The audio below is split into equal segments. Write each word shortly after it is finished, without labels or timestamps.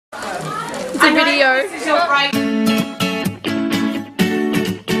It's a video.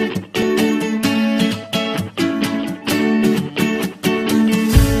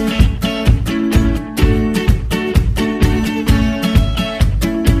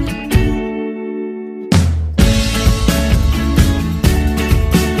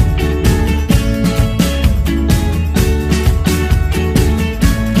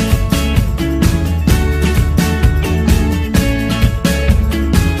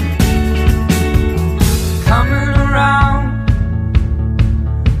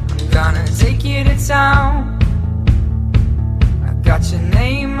 I got your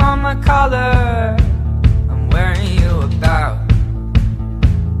name on my collar, I'm wearing you about.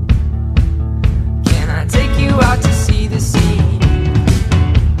 Can I take you out to see the sea?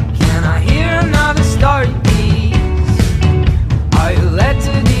 Can I hear another story, please? Are you led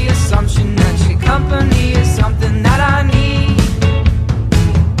to the assumption that your company is something that I need?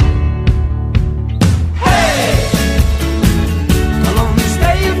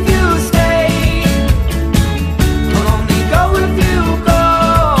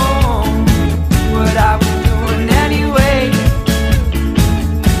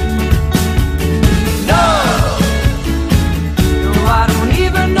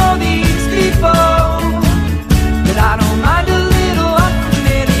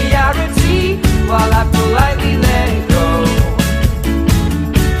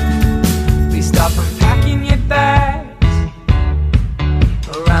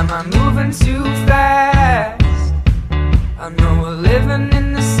 Am I moving too fast? I know we're living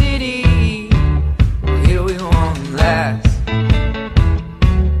in the city, well here we won't last.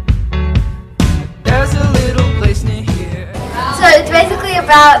 There's a little place near here. So it's basically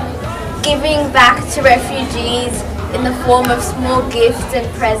about giving back to refugees in the form of small gifts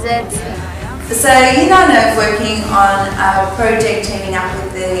and presents. So Year 9 are working on a project teaming up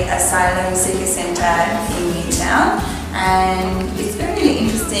with the Asylum Seeker Centre in Newtown, and it's been really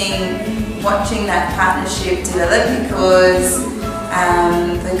interesting watching that partnership develop because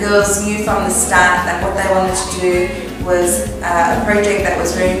the girls knew from the start that what they wanted to do was a project that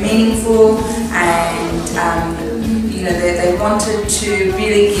was very meaningful, and you know, they wanted to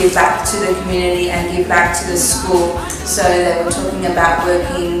really give back to the community and give back to the school. So they were talking about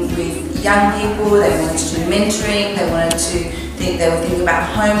working with young people, they wanted to do mentoring, they were thinking about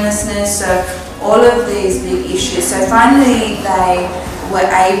homelessness, so all of these big issues. So finally they were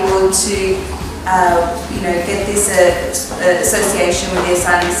able to get this association with the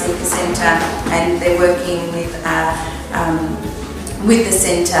Asylum Seeker Centre, and they're working with the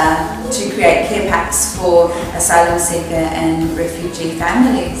centre to create care packs for asylum seeker and refugee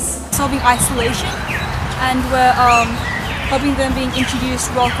families. Solving isolation, and we're helping them being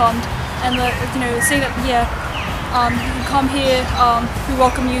introduced, welcomed, and saying that you can come here, we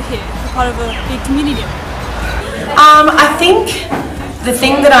welcome you here, we're part of a big community. I think the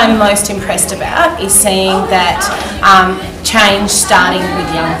thing that I'm most impressed about is seeing that change starting with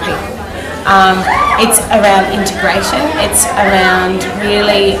young people. It's around integration, it's around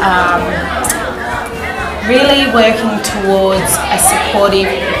really working towards a supportive,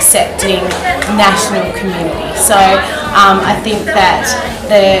 accepting national community. So I think that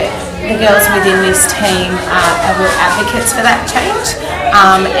the girls within this team are real advocates for that change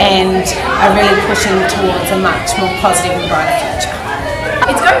and are really pushing towards a much more positive and brighter future.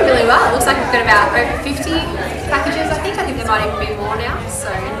 It's going really well. It looks like we've got about over 50 packages, I think. There might even be more now,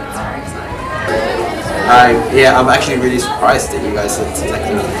 so it's very exciting. Yeah, I'm actually really surprised that you guys are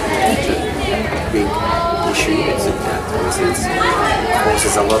tackling such a big issue. Obviously it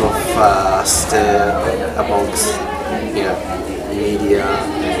causes a lot of stir amongst media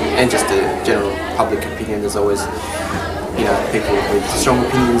and just the general public opinion. There's always people with strong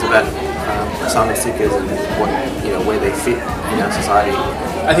opinions about asylum seekers and where they fit in our society.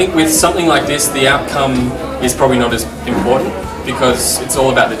 I think with something like this, the outcome is probably not as important because it's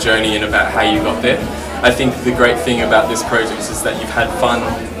all about the journey and about how you got there. I think the great thing about this project is that you've had fun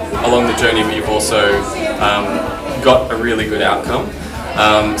along the journey, but you've also got a really good outcome.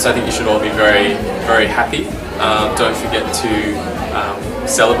 So I think you should all be very, very happy. Don't forget to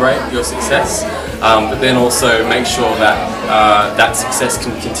celebrate your success, but then also make sure that that success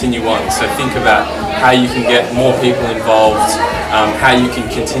can continue on. So think about how you can get more people involved, how you can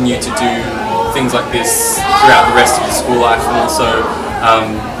continue to do things like this throughout the rest of your school life and also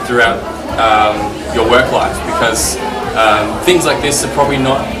throughout your work life, because things like this are probably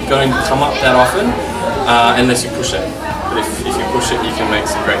not going to come up that often unless you push it. But if you push it, you can make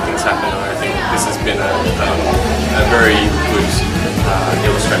some great things happen. And I think this has been a very good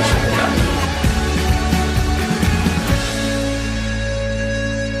illustration.